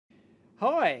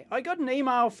Hi, I got an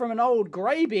email from an old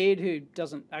greybeard who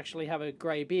doesn't actually have a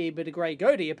grey beard, but a grey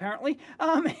goatee apparently.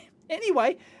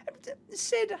 Anyway,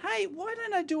 said, hey, why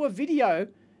don't I do a video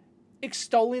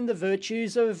extolling the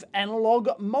virtues of analog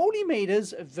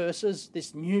multimeters versus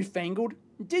this newfangled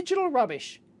digital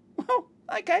rubbish? Well,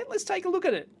 okay, let's take a look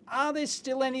at it. Are there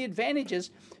still any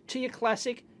advantages to your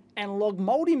classic analog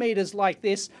multimeters like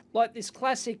this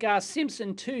classic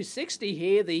Simpson 260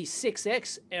 here, the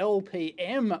 6X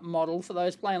LPM model for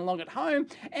those playing along at home,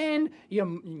 and your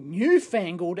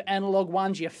newfangled analog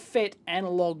ones, your FET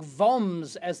analog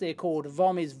VOMs as they're called.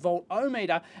 VOM is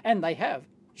volt-o-meter, and they have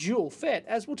dual FET,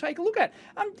 as we'll take a look at.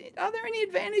 Are there any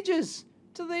advantages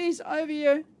to these over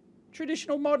your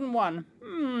traditional modern one?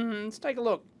 Let's take a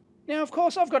look. Now, of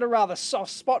course, I've got a rather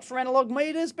soft spot for analog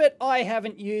meters, but I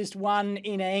haven't used one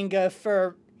in anger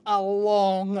for a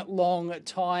long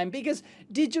time because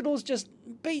digitals just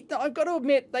beat them. I've got to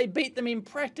admit, they beat them in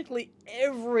practically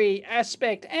every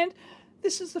aspect. And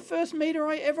this is the first meter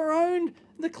I ever owned,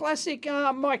 the classic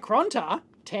Micronta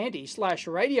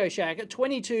Tandy/Radio Shack at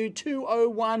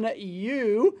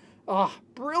 22201U. Oh,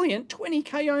 brilliant, 20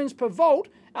 k ohms per volt.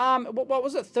 What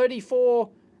was it, 34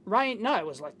 range? No, it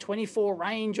was like 24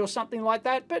 range or something like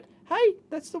that. But hey,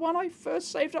 that's the one I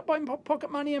first saved up my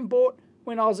pocket money and bought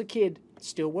when I was a kid. It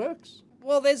still works.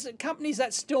 Well, there's companies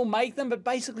that still make them, but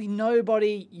basically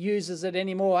nobody uses it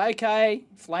anymore. Okay,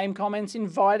 flame comments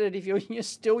invited if you're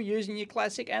still using your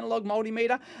classic analog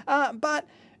multimeter. But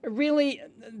really,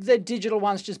 the digital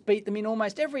ones just beat them in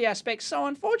almost every aspect. So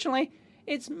unfortunately,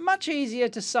 it's much easier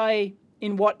to say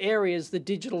in what areas the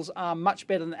digitals are much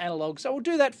better than analog. So we'll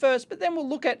do that first, but then we'll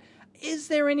look at, is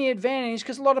there any advantage?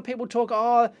 Because a lot of people talk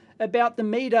about the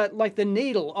meter, like the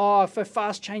needle, for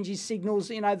fast changing signals,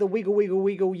 the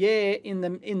wiggle, yeah, in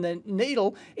the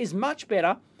needle is much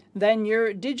better than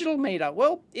your digital meter.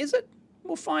 Well, is it?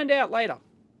 We'll find out later.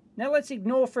 Now let's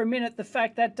ignore for a minute the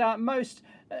fact that most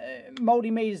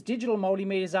multimeters, digital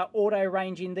multimeters, are auto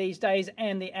ranging these days,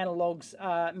 and the analogs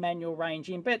are manual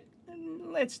ranging. But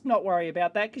let's not worry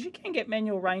about that because you can get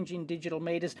manual range in digital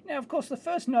meters. Now, of course, the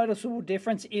first noticeable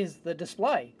difference is the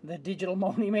display. The digital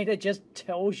multimeter just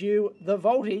tells you the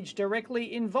voltage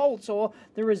directly in volts, or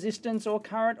the resistance or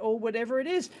current or whatever it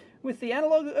is. With the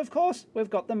analog, of course, we've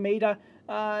got the meter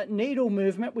needle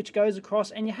movement which goes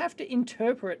across, and you have to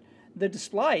interpret the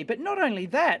display. But not only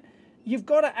that, you've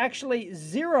got to actually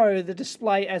zero the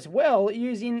display as well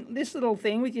using this little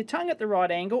thing with your tongue at the right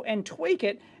angle and tweak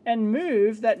it and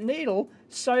move that needle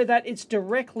so that it's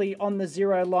directly on the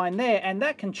zero line there. And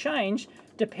that can change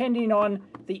depending on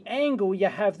the angle you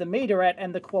have the meter at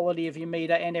and the quality of your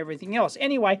meter and everything else.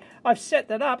 Anyway, I've set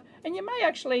that up, and you may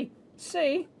actually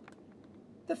see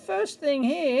the first thing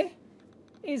here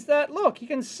is that, look, you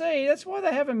can see that's why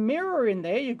they have a mirror in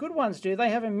there. Your good ones do. They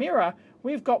have a mirror.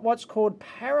 We've got what's called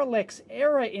parallax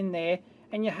error in there,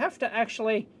 and you have to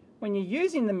actually, when you're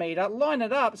using the meter, line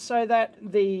it up so that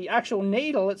the actual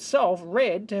needle itself,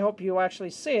 red, to help you actually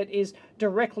see it, is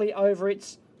directly over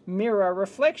its mirror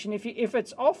reflection. If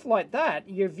it's off like that,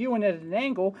 you're viewing it at an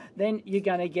angle, then you're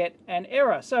going to get an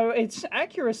error. So its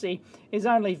accuracy is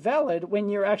only valid when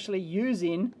you're actually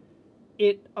using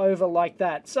it over like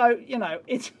that. So,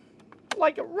 it's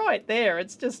like right there.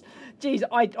 It's just, geez,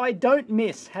 I don't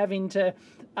miss having to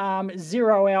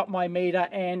zero out my meter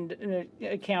and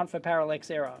account for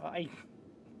parallax error.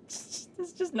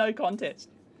 There's just no contest.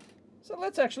 So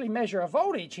let's actually measure a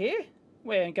voltage here.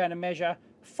 We're going to measure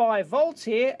 5 volts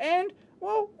here, and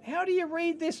well, how do you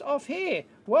read this off here?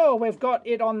 Well, we've got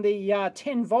it on the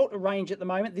 10 volt range at the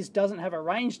moment. This doesn't have a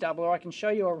range doubler. I can show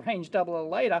you a range doubler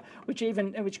later, which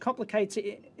complicates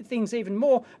things even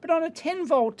more. But on a 10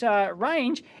 volt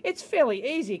range, it's fairly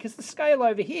easy because the scale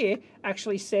over here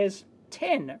actually says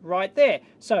 10 right there.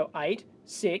 So 8,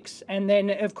 6, and then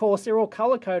of course they're all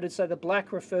color coded, so the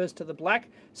black refers to the black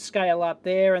scale up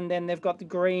there, and then they've got the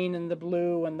green and the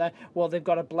blue, and they've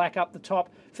got a black up the top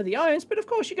for the ohms, but of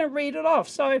course you can read it off.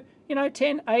 So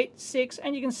 10, 8, 6,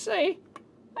 and you can see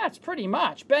that's pretty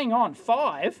much bang on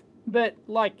 5, but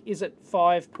like, is it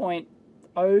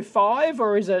 5.05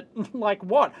 or is it like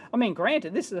what? I mean,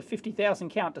 granted, this is a 50,000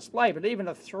 count display, but even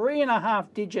a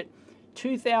 3.5 digit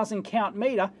 2000 count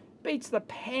meter beats the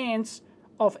pants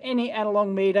of any analog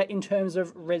meter in terms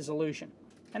of resolution.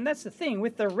 And that's the thing,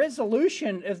 with the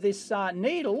resolution of this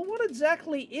needle, what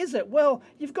exactly is it? Well,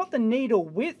 you've got the needle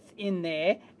width in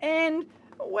there, and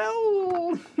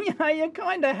well, you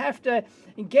kind of have to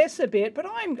guess a bit, but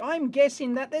I'm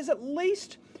guessing that there's at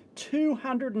least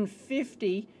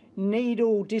 250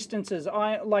 needle distances,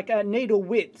 needle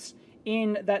widths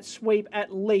in that sweep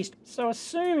at least. So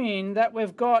assuming that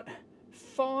we've got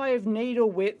 5 needle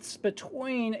widths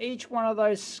between each one of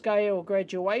those scale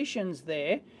graduations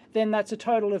there, then that's a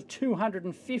total of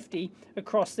 250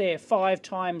 across there. 5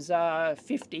 times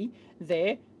 50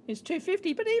 there is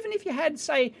 250. But even if you had,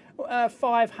 say,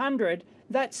 500,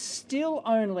 that's still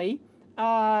only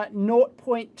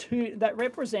 0.2. That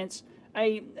represents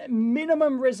a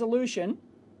minimum resolution,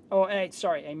 or a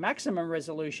maximum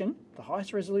resolution, the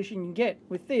highest resolution you can get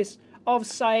with this, of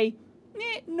say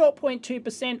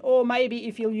 0.2%, or maybe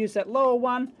if you'll use that lower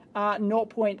one,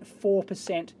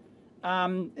 0.4%.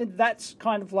 That's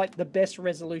kind of like the best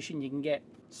resolution you can get.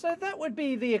 So that would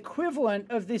be the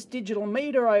equivalent of this digital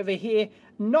meter over here,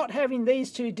 not having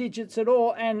these 2 digits at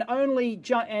all, and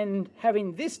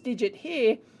having this digit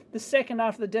here, the second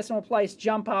after the decimal place,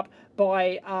 jump up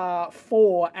by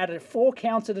 4 at 4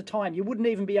 counts at a time. You wouldn't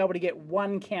even be able to get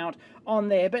 1 count on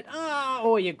there. But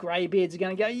all your greybeards are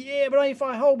going to go, yeah, but if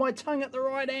I hold my tongue at the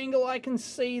right angle, I can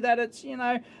see that it's, you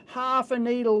know, half a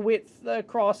needle width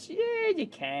across. Yeah, you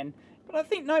can. But I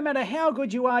think no matter how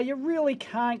good you are, you really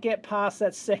can't get past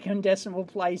that second decimal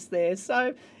place there.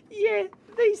 So, yeah,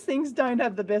 these things don't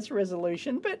have the best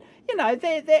resolution, but, you know,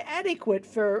 they're adequate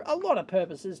for a lot of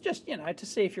purposes, just, you know, to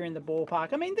see if you're in the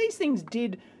ballpark. I mean, these things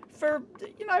did for,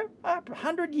 you know,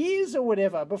 100 years or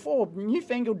whatever before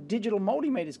newfangled digital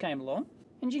multimeters came along.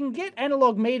 And you can get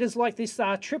analog meters like this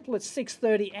triplet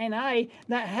 630 NA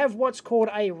that have what's called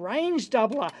a range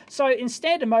doubler. So in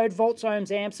standard mode, volts,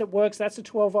 ohms, amps, it works. That's a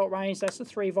 12-volt range, that's a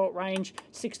 3-volt range,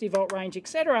 60-volt range,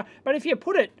 etc. But if you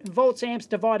put it volts, amps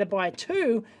divided by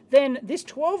 2, then this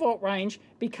 12-volt range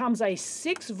becomes a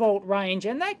 6-volt range,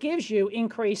 and that gives you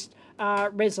increased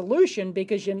resolution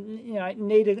because your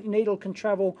needle can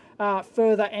travel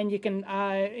further, and you can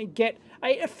get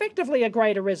effectively a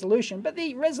greater resolution. But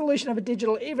the resolution of a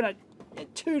digital, even a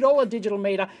 $2 digital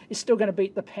meter, is still going to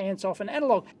beat the pants off an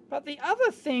analog. But the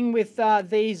other thing with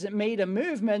these meter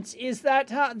movements is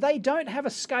that they don't have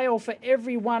a scale for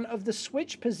every one of the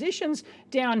switch positions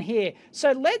down here.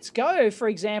 So let's go, for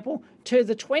example, to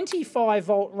the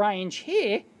 25-volt range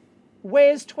here.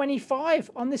 Where's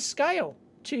 25 on this scale?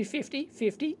 250,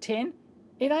 50, 10.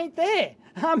 It ain't there.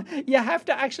 You have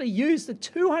to actually use the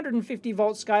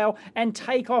 250-volt scale and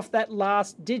take off that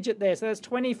last digit there. So that's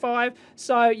 25.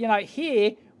 So, you know,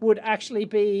 here would actually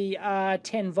be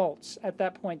 10 volts at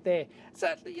that point there.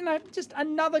 So, you know, just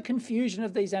another confusion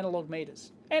of these analog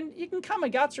meters. And you can come a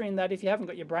gutser in that if you haven't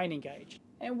got your brain engaged.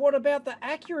 And what about the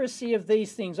accuracy of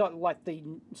these things, like the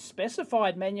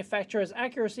specified manufacturer's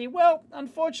accuracy? Well,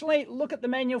 unfortunately, look at the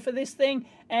manual for this thing,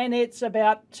 and it's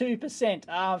about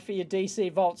 2% for your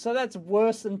DC volts. So that's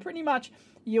worse than pretty much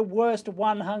your worst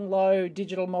one-hung-low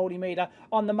digital multimeter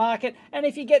on the market. And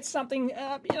if you get something,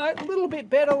 you know, a little bit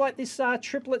better, like this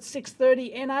triplet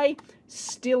 630 NA,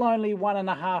 still only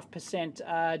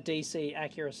 1.5% DC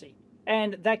accuracy.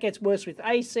 And that gets worse with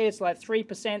AC, it's like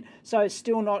 3%, so it's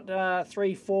still not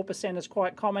 3-4% is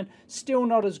quite common, still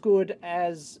not as good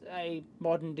as a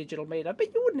modern digital meter,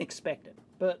 but you wouldn't expect it.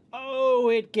 But oh,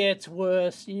 it gets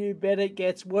worse, you bet it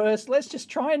gets worse. Let's just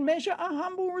try and measure a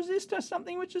humble resistor,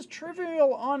 something which is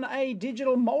trivial on a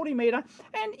digital multimeter,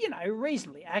 and, you know,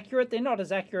 reasonably accurate. They're not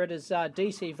as accurate as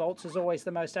DC volts is always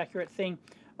the most accurate thing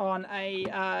on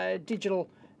a digital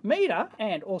meter,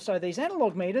 and also these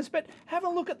analog meters. But have a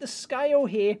look at the scale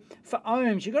here for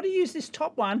ohms. You've got to use this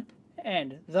top one,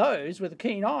 and those with a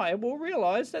keen eye will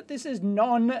realize that this is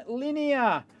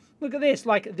non-linear. Look at this,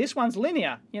 like this one's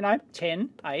linear, you know, 10,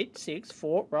 8, 6,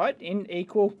 4, right, in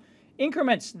equal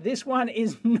increments. This one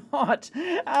is not.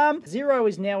 0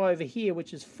 is now over here,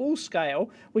 which is full scale,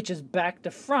 which is back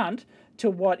to front to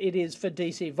what it is for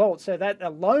DC volts. So that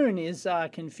alone is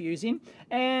confusing.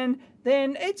 And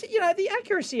then it's, you know, the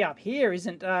accuracy up here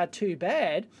isn't too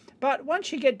bad. But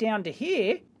once you get down to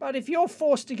here, but if you're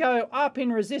forced to go up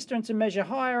in resistance and measure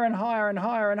higher and higher and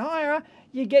higher and higher,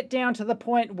 you get down to the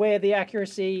point where the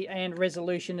accuracy and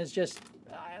resolution is just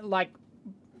like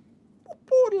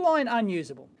borderline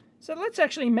unusable. So let's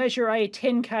actually measure a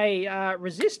 10K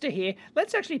resistor here.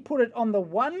 Let's actually put it on the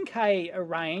 1K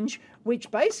range, which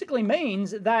basically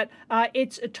means that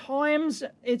it's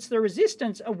the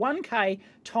resistance of 1K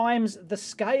times the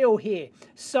scale here.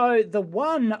 So the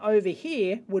 1 over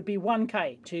here would be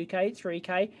 1K, 2K,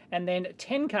 3K, and then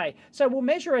 10K. So we'll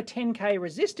measure a 10K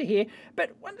resistor here,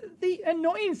 but the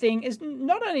annoying thing is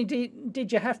not only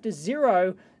did you have to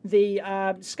zero the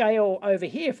scale over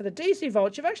here for the DC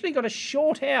volts, you've actually got to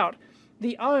short out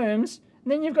the ohms,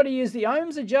 and then you've got to use the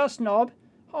ohms adjust knob,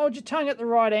 hold your tongue at the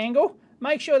right angle,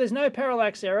 make sure there's no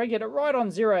parallax error, get it right on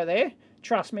 0 there,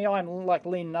 Trust me, I'm like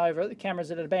leaning over, the camera's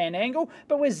at a bad angle,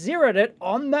 but we're zeroed it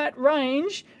on that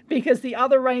range because the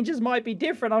other ranges might be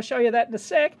different. I'll show you that in a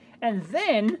sec. And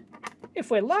then, if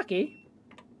we're lucky,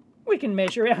 we can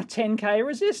measure our 10K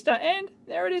resistor, and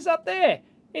there it is up there.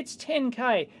 It's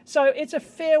 10K. So it's a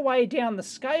fair way down the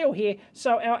scale here,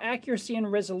 so our accuracy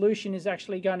and resolution is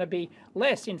actually going to be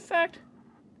less. In fact,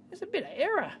 there's a bit of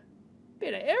error.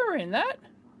 Bit of error in that.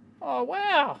 Oh,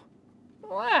 wow.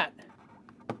 Look at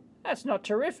that. That's not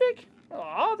terrific.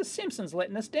 Oh, the Simpsons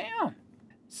letting us down.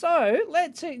 So,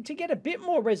 to get a bit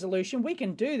more resolution, we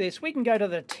can do this. We can go to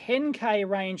the 10K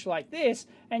range like this,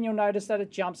 and you'll notice that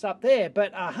it jumps up there.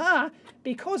 But,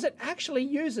 because it actually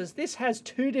uses, this has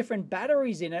two different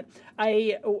batteries in it,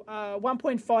 a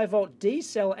 1.5 volt D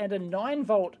cell and a 9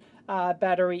 volt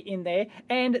battery in there,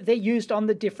 and they're used on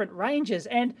the different ranges.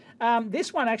 And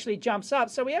this one actually jumps up,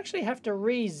 so we actually have to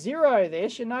re-zero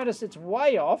this. You notice it's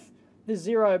way off the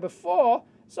zero before.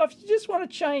 So if you just want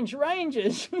to change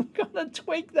ranges, you've got to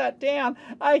tweak that down.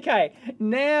 Okay,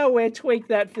 now we're tweaked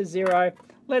that for 0.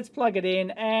 Let's plug it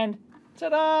in, and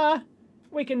ta-da!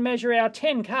 We can measure our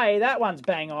 10K. That one's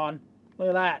bang on. Look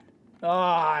at that.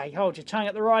 Oh, you hold your tongue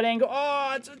at the right angle.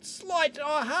 Oh, it's slight,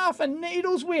 half a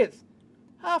needle's width.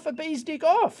 Half a bee's dick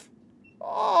off.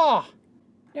 Oh!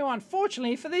 Now,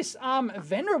 unfortunately, for this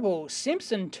venerable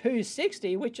Simpson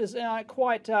 260, which is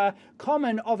quite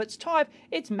common of its type,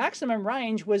 its maximum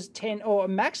range was 10, or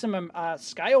maximum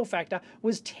scale factor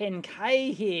was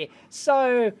 10K here.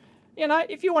 So, you know,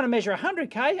 if you want to measure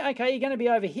 100K, okay, you're going to be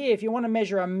over here. If you want to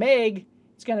measure a meg,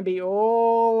 it's going to be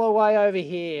all the way over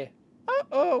here.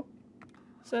 Uh-oh.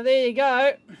 So there you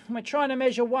go. We're trying to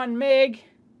measure 1 meg,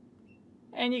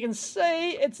 and you can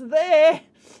see it's there.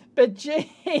 But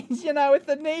geez, you know, with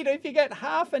the needle, if you get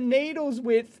half a needle's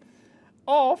width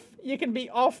off, you can be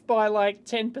off by like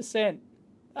 10%.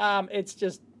 It's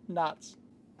just nuts.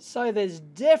 So there's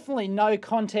definitely no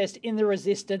contest in the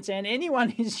resistance, and anyone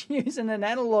who's using an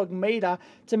analog meter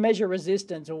to measure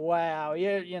resistance, wow,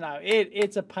 you know,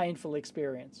 it's a painful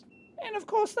experience. And of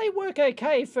course they work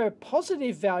okay for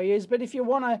positive values, but if you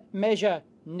want to measure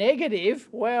negative,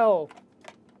 well,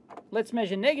 let's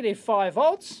measure negative 5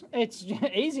 volts. It's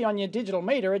easy on your digital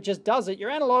meter. It just does it. Your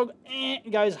analog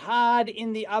goes hard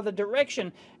in the other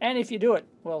direction. And if you do it,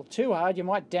 well, too hard, you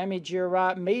might damage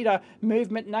your meter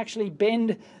movement and actually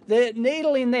bend the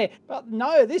needle in there. But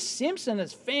no, this Simpson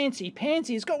is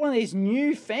fancy-pantsy. It's got one of these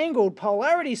newfangled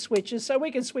polarity switches, so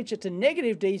we can switch it to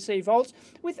negative DC volts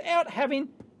without having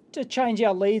to change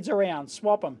our leads around,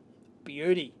 swap them.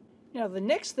 Beauty. Now, the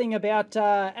next thing about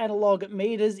analog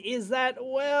meters is that,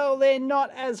 well, they're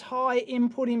not as high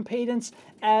input impedance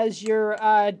as your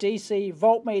DC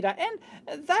voltmeter,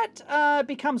 and that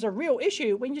becomes a real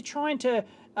issue when you're trying to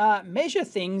measure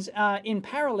things in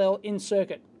parallel in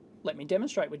circuit. Let me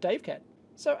demonstrate with DaveCat.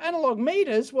 So analog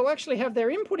meters will actually have their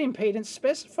input impedance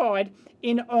specified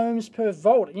in ohms per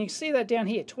volt, and you can see that down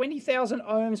here, 20,000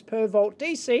 ohms per volt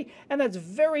DC, and that's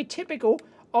very typical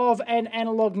of an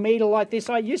analog meter like this.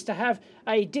 I used to have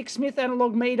a Dick Smith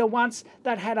analog meter once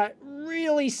that had a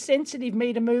really sensitive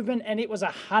meter movement, and it was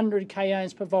 100 k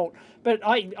ohms per volt. But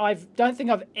I don't think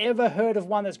I've ever heard of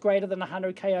one that's greater than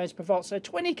 100 k ohms per volt. So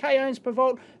 20 k ohms per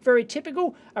volt, very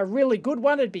typical. A really good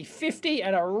one would be 50,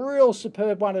 and a real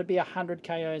superb one would be 100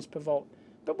 k ohms per volt.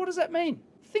 But what does that mean?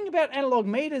 The thing about analog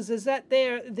meters is that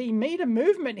the meter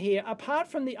movement here, apart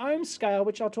from the ohm scale,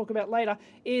 which I'll talk about later,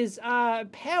 is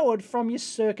powered from your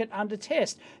circuit under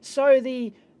test. So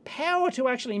the power to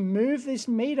actually move this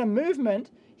meter movement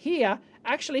here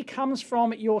actually comes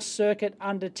from your circuit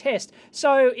under test.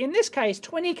 So in this case,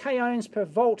 20 k ohms per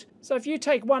volt. So if you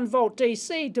take 1 volt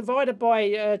DC divided by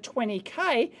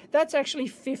 20k, that's actually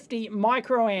 50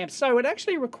 microamps. So it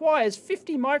actually requires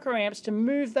 50 microamps to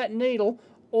move that needle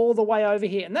all the way over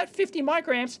here. And that 50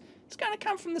 microamps is going to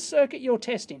come from the circuit you're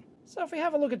testing. So if we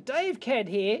have a look at DaveCat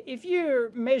here, if you're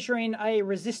measuring a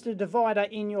resistor divider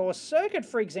in your circuit,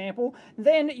 for example,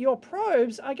 then your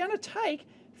probes are going to take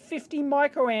 50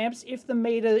 microamps if the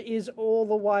meter is all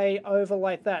the way over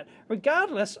like that,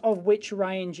 regardless of which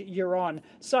range you're on.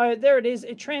 So there it is.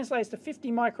 It translates to 50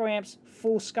 microamps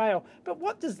full scale. But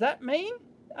what does that mean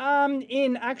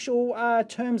in actual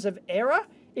terms of error?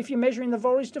 If you're measuring the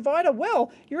voltage divider, well,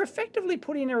 you're effectively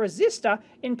putting a resistor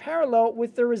in parallel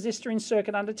with the resistor in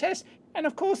circuit under test. And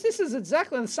of course, this is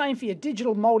exactly the same for your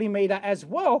digital multimeter as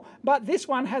well, but this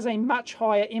one has a much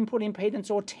higher input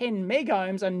impedance, or 10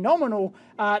 megohms, a nominal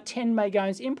 10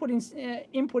 megohms input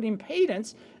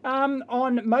impedance,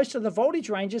 on most of the voltage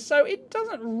ranges, so it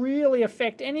doesn't really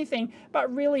affect anything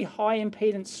but really high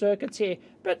impedance circuits here.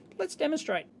 But let's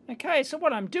demonstrate. Okay, so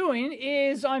what I'm doing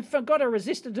is I've got a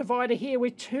resistor divider here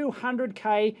with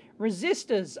 200k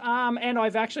resistors, and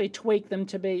I've actually tweaked them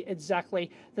to be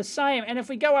exactly the same. And if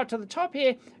we go up to the top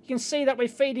here, you can see that we're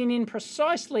feeding in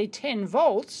precisely 10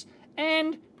 volts,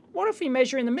 and what if we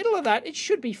measure in the middle of that? It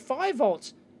should be 5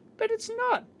 volts, but it's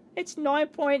not. It's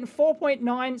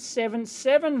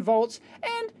 4.977 volts,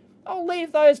 and I'll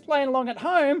leave those playing along at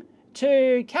home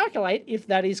to calculate if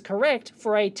that is correct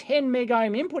for a 10 meg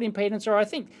ohm input impedance, or I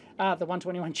think the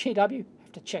 121GW, have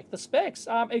to check the specs,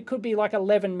 it could be like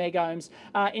 11 meg ohms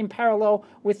in parallel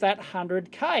with that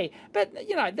 100k. But,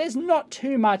 you know, there's not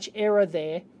too much error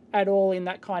there at all in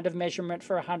that kind of measurement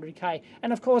for 100k.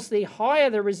 And of course, the higher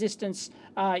the resistance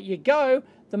you go,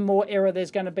 the more error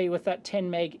there's going to be with that 10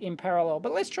 meg in parallel.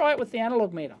 But let's try it with the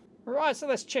analog meter. Right, so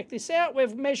let's check this out. We're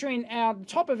measuring our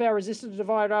top of our resistor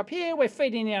divider up here. We're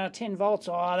feeding in our 10 volts.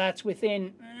 Oh, that's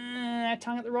within,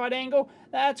 tongue at the right angle,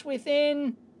 that's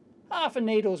within half a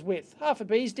needle's width, half a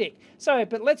bee's dick. So,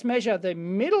 but let's measure the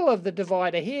middle of the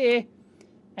divider here,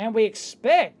 and we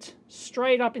expect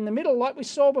straight up in the middle like we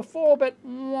saw before, but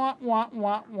what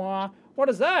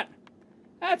is that?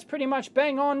 That's pretty much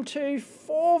bang on to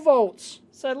 4 volts.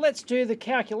 So let's do the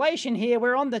calculation here.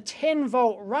 We're on the 10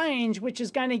 volt range, which is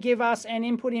going to give us an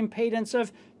input impedance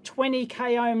of 20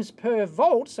 k ohms per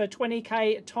volt. So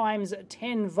 20k times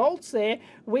 10 volts there,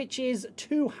 which is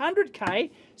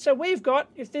 200k. So we've got,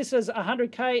 if this is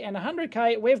 100k and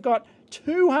 100k, we've got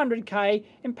 200k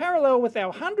in parallel with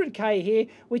our 100k here,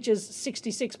 which is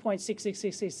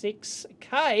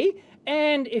 66.6666k.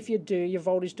 And if you do your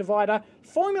voltage divider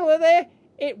formula there,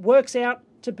 it works out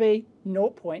to be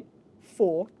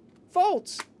 0.4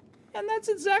 volts. And that's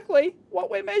exactly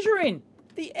what we're measuring.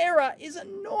 The error is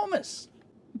enormous.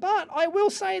 But I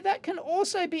will say that can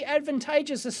also be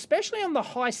advantageous, especially on the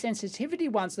high sensitivity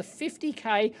ones, the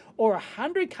 50k or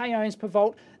 100k ohms per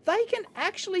volt. They can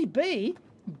actually be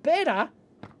better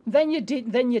than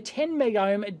your 10 meg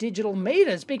ohm digital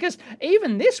meters, because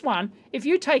even this one, if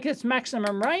you take its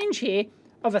maximum range here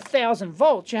of 1000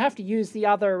 volts, you have to use the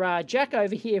other jack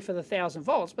over here for the 1000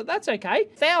 volts, but that's okay.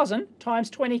 1000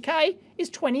 times 20k is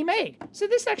 20 meg. So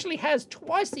this actually has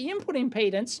twice the input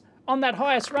impedance on that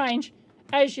highest range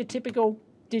as your typical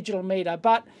digital meter.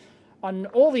 But on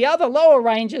all the other lower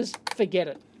ranges, forget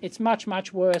it. It's much,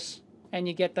 much worse, and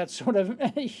you get that sort of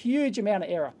huge amount of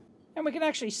error. And we can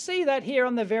actually see that here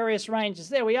on the various ranges.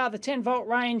 There we are, the 10 volt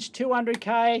range,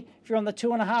 200k. If you're on the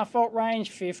 2.5 volt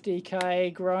range,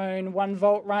 50k, grown, 1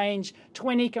 volt range,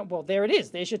 20k. Well, there it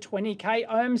is. There's your 20k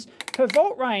ohms per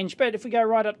volt range. But if we go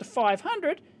right up to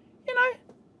 500, you know,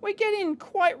 we're getting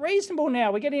quite reasonable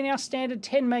now. We're getting our standard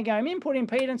 10 meg ohm input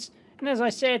impedance. And as I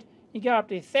said, you go up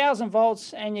to 1000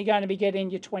 volts and you're going to be getting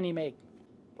your 20 meg.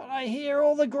 But I hear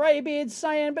all the greybeards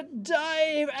saying, but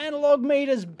Dave, analog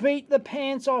meters beat the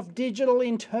pants off digital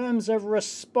in terms of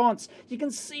response. You can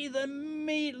see the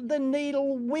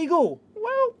needle wiggle.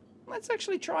 Well, let's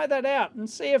actually try that out and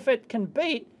see if it can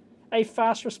beat a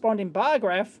fast responding bar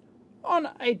graph on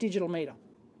a digital meter.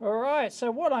 Alright,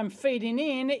 so what I'm feeding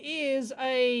in is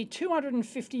a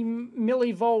 250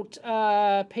 millivolt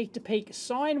peak-to-peak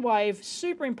sine wave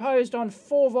superimposed on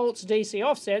 4 volts DC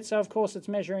offset. So of course it's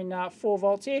measuring 4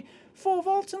 volts here. 4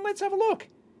 volts, and let's have a look.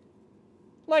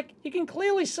 Like, you can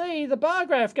clearly see the bar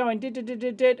graph going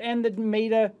dit-dit-dit-dit and the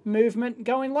meter movement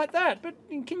going like that. But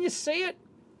can you see it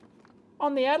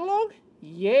on the analog?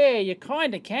 Yeah, you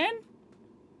kind of can.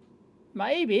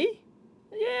 Maybe.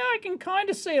 Yeah, I can kind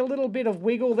of see a little bit of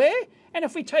wiggle there. And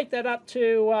if we take that up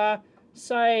to,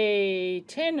 say,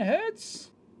 10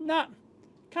 hertz, nah,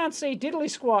 can't see diddly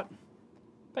squat.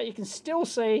 But you can still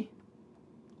see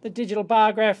the digital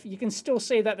bar graph. You can still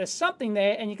see that there's something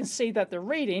there, and you can see that the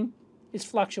reading is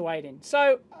fluctuating.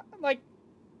 So, like,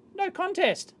 no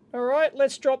contest. All right,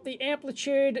 let's drop the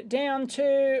amplitude down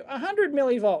to 100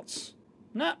 millivolts.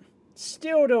 Nah,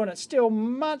 still doing it. Still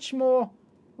much more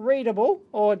readable,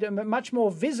 or much more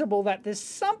visible, that there's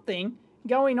something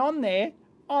going on there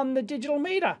on the digital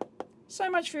meter.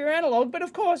 So much for your analog. But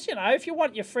of course, you know, if you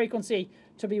want your frequency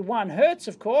to be 1 hertz,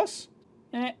 of course,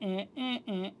 but you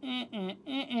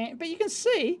can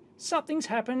see something's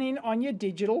happening on your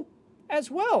digital as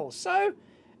well. So,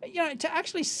 you know, to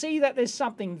actually see that there's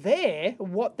something there,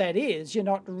 what that is, you're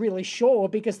not really sure,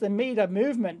 because the meter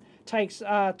movement takes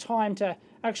time to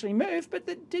actually move, but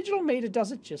the digital meter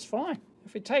does it just fine.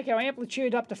 If we take our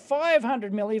amplitude up to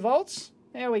 500 millivolts,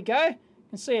 there we go. You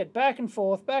can see it back and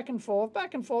forth, back and forth,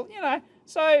 back and forth, you know.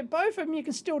 So both of them you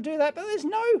can still do that, but there's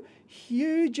no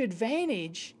huge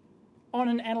advantage on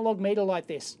an analog meter like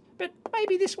this. But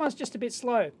maybe this one's just a bit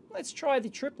slow. Let's try the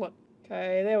triplet.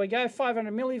 Okay, there we go,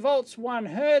 500 millivolts, 1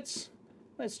 hertz.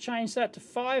 Let's change that to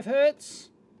 5 hertz.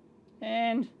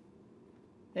 And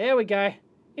there we go.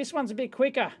 This one's a bit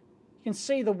quicker. You can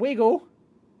see the wiggle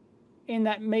in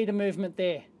that meter movement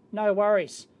there. No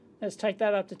worries. Let's take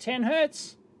that up to 10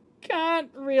 hertz. Can't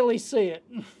really see it.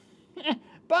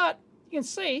 But you can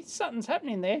see something's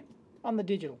happening there on the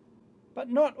digital. But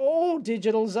not all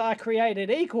digitals are created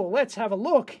equal. Let's have a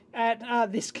look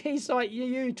at this Keysight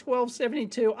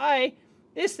UU1272A.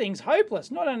 This thing's hopeless.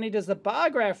 Not only does the bar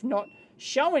graph not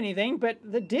show anything, but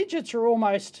the digits are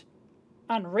almost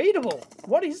unreadable.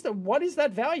 What is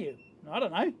that value? I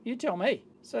don't know. You tell me.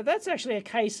 So that's actually a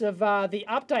case of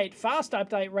the fast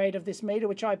update rate of this meter,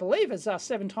 which I believe is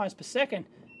 7 times per second,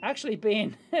 actually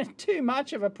being too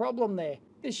much of a problem there.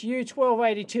 This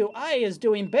U1282A is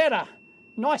doing better.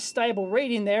 Nice stable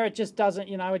reading there. It just doesn't,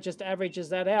 it just averages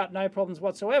that out. No problems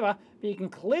whatsoever. But you can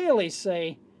clearly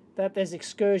see that there's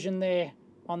excursion there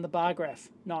on the bar graph.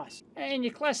 Nice. And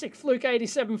your classic Fluke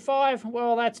 87.5,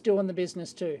 well, that's doing the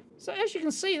business too. So as you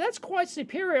can see, that's quite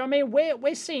superior. I mean,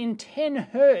 we're seeing 10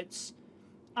 hertz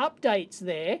updates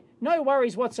there. No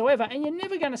worries whatsoever. And you're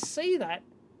never going to see that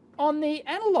on the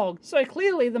analog. So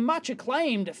clearly the much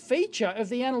acclaimed feature of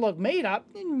the analog meter,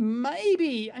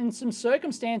 maybe in some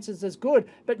circumstances is good,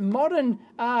 but modern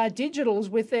digitals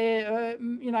with their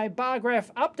bar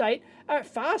graph update,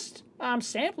 fast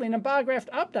sampling and bar graph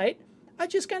update are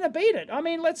just going to beat it. I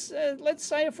mean, let's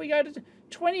say if we go to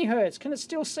 20 hertz, can it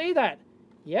still see that?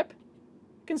 Yep,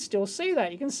 you can still see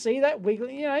that. You can see that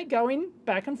wiggling, going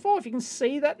back and forth. You can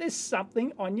see that there's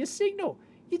something on your signal.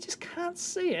 You just can't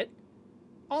see it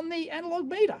on the analog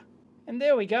meter. And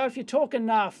there we go. If you're talking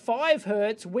 5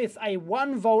 hertz with a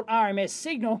 1 volt RMS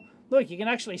signal, look, you can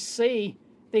actually see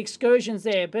the excursions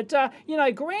there. But,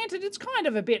 granted, it's kind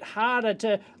of a bit harder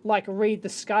to, read the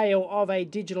scale of a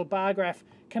digital bar graph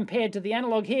compared to the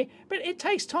analog here, but it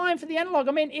takes time for the analog.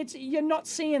 I mean, you're not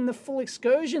seeing the full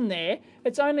excursion there.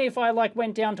 It's only if I,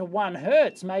 went down to 1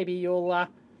 hertz, maybe you'll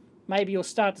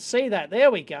start to see that. There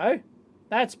we go.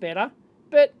 That's better.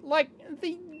 But,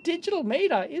 the digital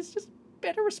meter is just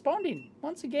better responding.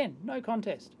 Once again, no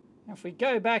contest. Now if we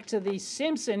go back to the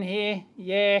Simpson here,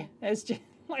 yeah, there's just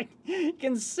you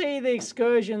can see the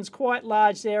excursions quite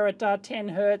large there at 10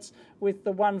 hertz with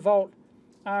the 1 volt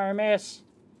RMS,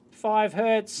 5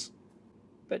 hertz.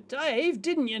 But Dave,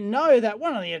 didn't you know that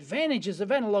one of the advantages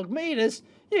of analog meters,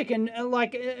 you can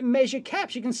measure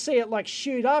caps. You can see it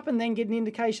shoot up and then get an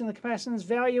indication of the capacitance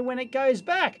value when it goes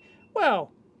back.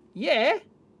 Well, yeah.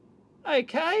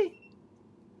 Okay,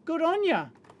 good on ya.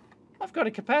 I've got a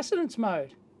capacitance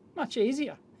mode. Much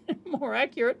easier, more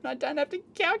accurate, and I don't have to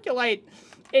calculate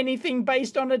anything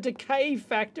based on a decay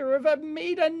factor of a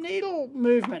meter needle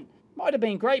movement. Might have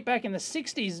been great back in the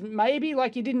 60s, maybe, you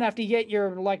didn't have to get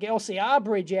your LCR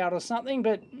bridge out or something,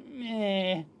 but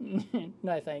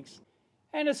no thanks.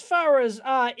 And as far as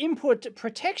input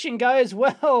protection goes,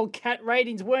 well, CAT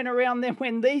ratings weren't around then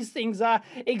when these things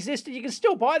existed. You can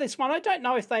still buy this one. I don't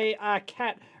know if they are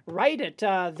CAT rated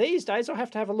these days. I'll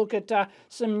have to have a look at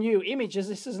some new images.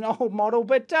 This is an old model,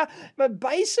 but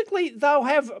basically they'll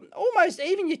have almost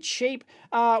even your cheap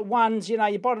ones,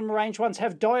 your bottom range ones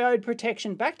have diode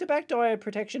protection, back-to-back diode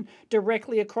protection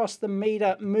directly across the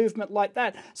meter movement like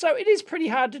that. So it is pretty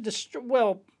hard to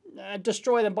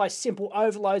destroy them by simple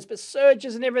overloads, but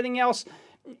surges and everything else,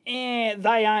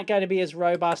 they aren't going to be as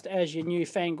robust as your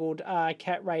newfangled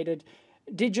CAT-rated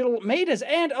digital meters.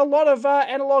 And a lot of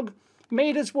analog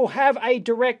meters will have a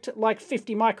direct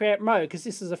 50 microamp mode, because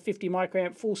this is a 50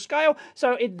 microamp full scale,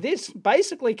 so this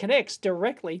basically connects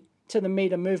directly to the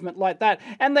meter movement like that,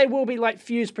 and they will be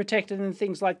fuse protected and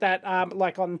things like that,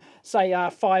 on say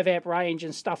 5 amp range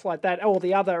and stuff like that, or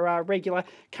the other regular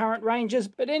current ranges.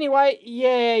 But anyway,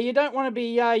 yeah, you don't want to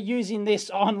be using this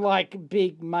on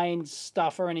big main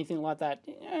stuff or anything like that.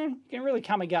 You can really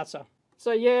come a gutser.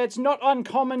 So yeah, it's not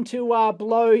uncommon to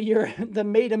blow the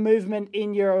meter movement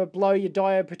in blow your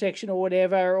diode protection or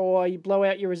whatever, or you blow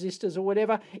out your resistors or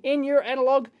whatever in your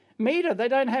analog meter. They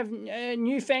don't have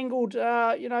newfangled,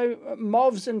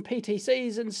 MOVs and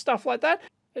PTCs and stuff like that.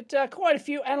 But quite a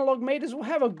few analog meters will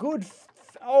have a good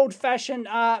old-fashioned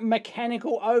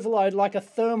mechanical overload, like a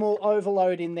thermal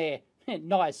overload in there.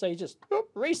 Nice. So you just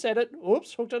reset it.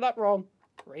 Oops, hooked it up wrong.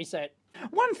 Reset.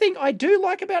 One thing I do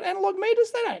like about analog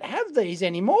meters, they don't have these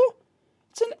anymore.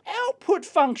 It's an output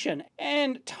function,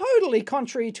 and totally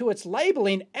contrary to its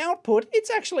labeling, output,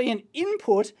 it's actually an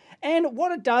input, and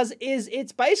what it does is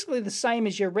it's basically the same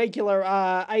as your regular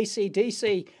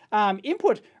AC-DC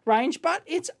input range, but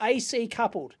it's AC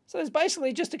coupled. So there's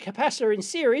basically just a capacitor in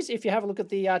series. If you have a look at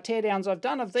the teardowns I've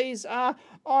done of these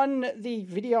on the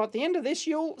video at the end of this,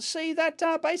 you'll see that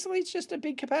basically it's just a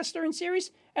big capacitor in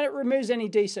series and it removes any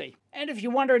DC. And if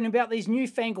you're wondering about these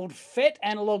newfangled FET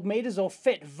analog meters, or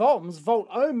FET VOMs,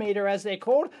 volt-ohm meter as they're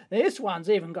called, this one's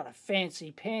even got a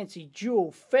fancy-pantsy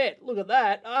dual FET. Look at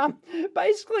that.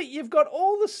 Basically, you've got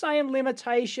all the same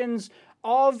limitations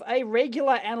of a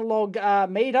regular analog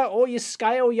meter. All your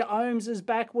scale, your ohms is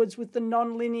backwards with the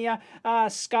non-linear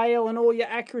scale, and all your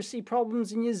accuracy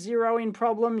problems and your zeroing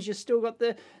problems. You've still got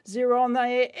the zero on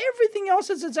there. Everything else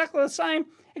is exactly the same,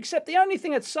 except the only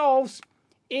thing it solves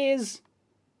is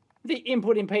the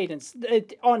input impedance.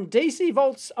 On DC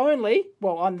volts only,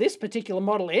 well, on this particular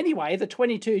model anyway, the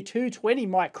 22220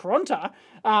 Micronta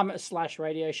slash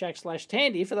Radio Shack slash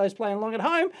Tandy, for those playing along at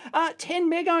home,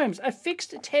 10 megohms, a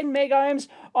fixed 10 megohms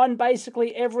on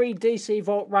basically every DC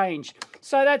volt range.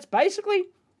 So that's basically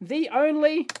the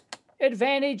only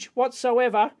advantage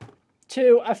whatsoever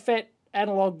to a FET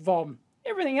analog VOM.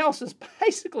 Everything else is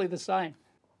basically the same.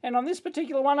 And on this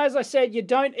particular one, as I said, you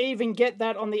don't even get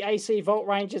that on the AC volt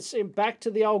range. It's back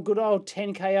to the old good old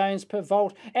 10k ohms per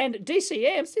volt. And DC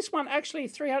amps, this one actually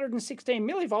 316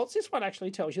 millivolts. This one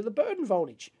actually tells you the burden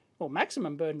voltage, or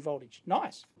maximum burden voltage.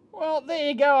 Nice. Well, there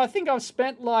you go. I think I've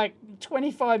spent like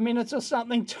 25 minutes or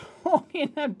something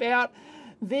talking about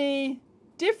the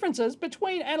differences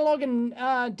between analog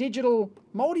and digital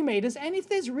multimeters, and if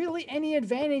there's really any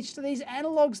advantage to these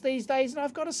analogs these days. And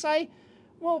I've got to say,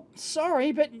 well,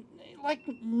 sorry, but like,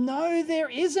 no, there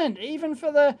isn't. Even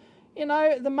for the, you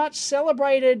know, the much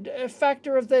celebrated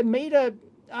factor of the meter,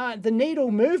 the needle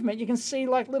movement, you can see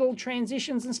like little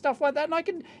transitions and stuff like that.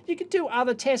 And you could do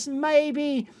other tests.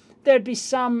 Maybe there'd be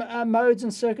some modes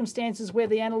and circumstances where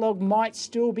the analog might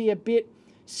still be a bit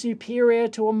superior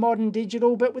to a modern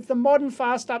digital, but with the modern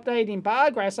fast update in bar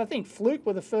graphs, I think Fluke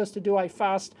were the first to do a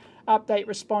fast update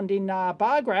respond in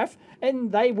bar graph,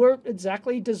 and they were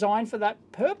exactly designed for that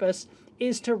purpose,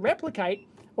 is to replicate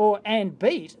and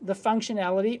beat the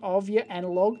functionality of your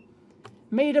analog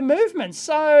meter movements.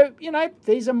 So, you know,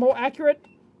 these are more accurate,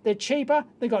 they're cheaper,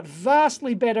 they've got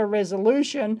vastly better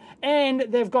resolution, and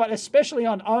they've got, especially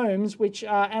on ohms, which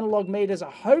analog meters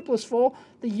are hopeless for,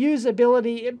 the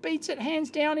usability, it beats it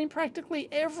hands down in practically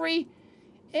every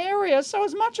area. So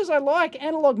as much as I like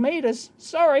analog meters,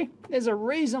 sorry, there's a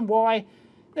reason why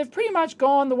they've pretty much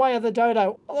gone the way of the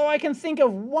dodo. Although I can think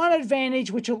of one advantage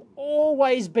which will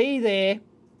always be there,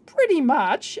 pretty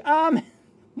much,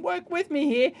 work with me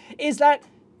here, is that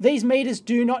these meters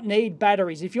do not need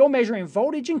batteries. If you're measuring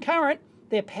voltage and current,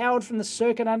 they're powered from the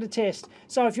circuit under test.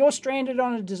 So if you're stranded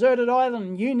on a deserted island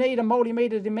and you need a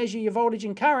multimeter to measure your voltage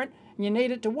and current, and you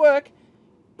need it to work,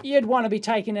 you'd want to be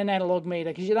taking an analog meter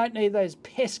because you don't need those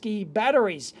pesky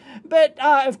batteries. But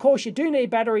of course you do need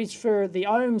batteries for the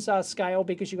ohms scale,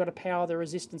 because you've got to power the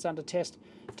resistance under test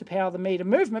to power the meter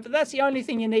movement, but that's the only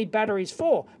thing you need batteries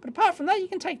for. But apart from that, you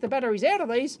can take the batteries out of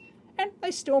these and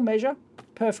they still measure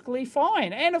perfectly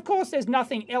fine. And of course there's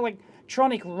nothing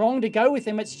electronic wrong to go with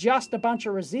them. It's just a bunch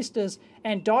of resistors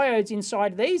and diodes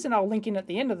inside these, and I'll link in at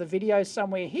the end of the video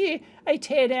somewhere here a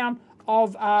teardown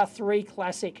of 3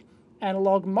 classic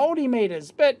analog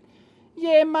multimeters. But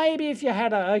yeah, maybe if you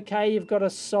had you've got a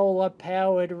solar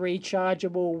powered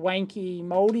rechargeable wanky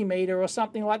multimeter or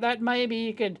something like that,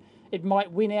 maybe it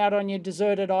might win out on your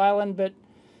deserted island, but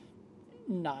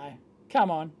no,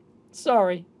 come on,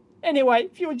 sorry. Anyway,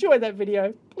 if you enjoyed that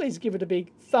video, please give it a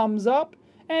big thumbs up.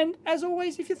 And as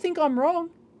always, if you think I'm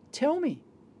wrong, tell me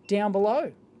down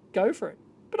below. Go for it.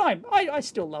 But I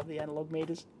still love the analog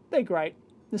meters. They're great.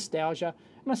 Nostalgia.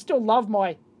 And I still love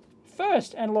my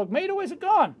first analog meter. Where's it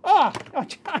gone? Oh,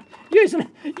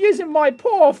 using my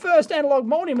poor first analog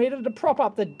multimeter to prop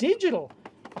up the digital.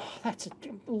 Oh, that's a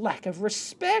lack of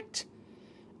respect.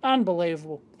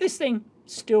 Unbelievable. This thing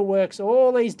still works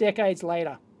all these decades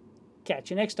later.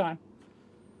 Catch you next time.